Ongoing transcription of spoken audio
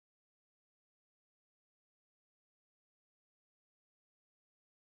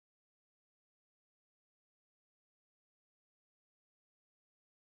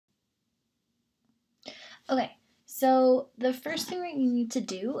Okay, so the first thing that you need to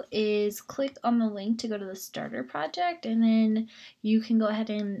do is click on the link to go to the starter project, and then you can go ahead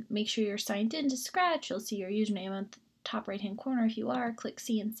and make sure you're signed in to Scratch. You'll see your username on the top right hand corner. If you are, click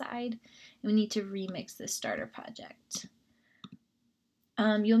See Inside, and we need to remix this starter project.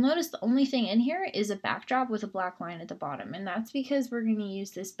 You'll notice the only thing in here is a backdrop with a black line at the bottom, and that's because we're going to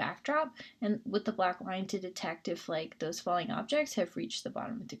use this backdrop and with the black line to detect if like those falling objects have reached the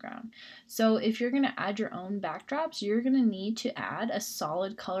bottom of the ground. So if you're going to add your own backdrops, you're going to need to add a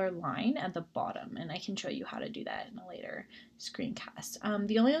solid color line at the bottom, and I can show you how to do that in a later screencast.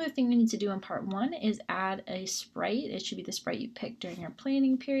 The only other thing we need to do in part 1 is add a sprite. It should be the sprite you picked during your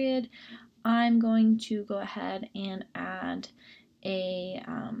planning period. I'm going to go ahead and add a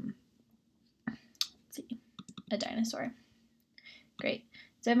dinosaur. Great.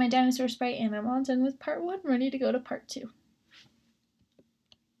 So I have my dinosaur sprite, and I'm all done with part 1, ready to go to part 2.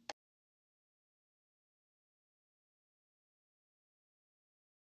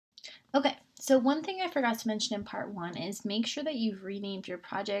 Okay, so one thing I forgot to mention in part 1 is make sure that you've renamed your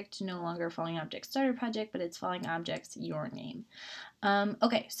project to no longer Falling Objects Starter Project, but it's Falling Objects Your Name.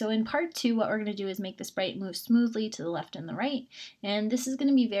 Okay, so in part 2, what we're going to do is make the sprite move smoothly to the left and the right, and this is going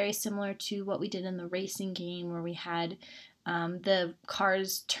to be very similar to what we did in the racing game where we had the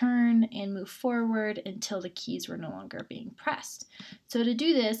cars turn and move forward until the keys were no longer being pressed. So to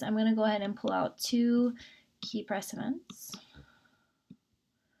do this, I'm going to go ahead and pull out 2 key press events.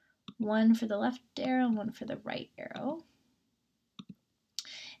 One for the left arrow and one for the right arrow.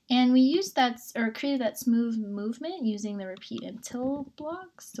 And we used that, or created that smooth movement using the repeat until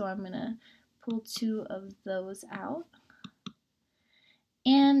blocks. So I'm going to pull 2 of those out.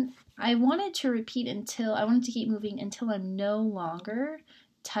 And I wanted to repeat until, I wanted to keep moving until I'm no longer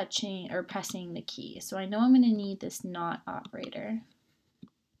touching or pressing the key. So I know I'm going to need this not operator.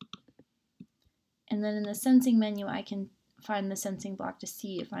 And then in the sensing menu, I can find the sensing block to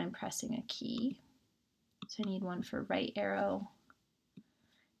see if I'm pressing a key. So I need one for right arrow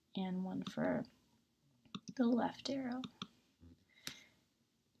and one for the left arrow.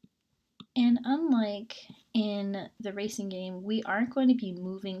 And unlike in the racing game, we aren't going to be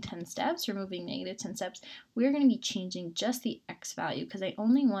moving 10 steps or moving negative 10 steps. We're going to be changing just the X value because I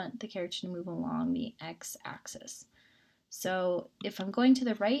only want the character to move along the X axis. So if I'm going to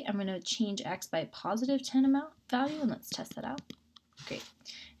the right, I'm going to change X by a positive 10 value, and let's test that out. Great.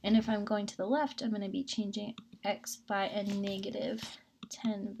 And if I'm going to the left, I'm going to be changing X by a negative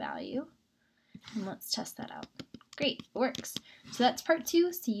 10 value, and let's test that out. Great, it works. So that's part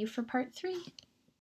 2. See you for part 3.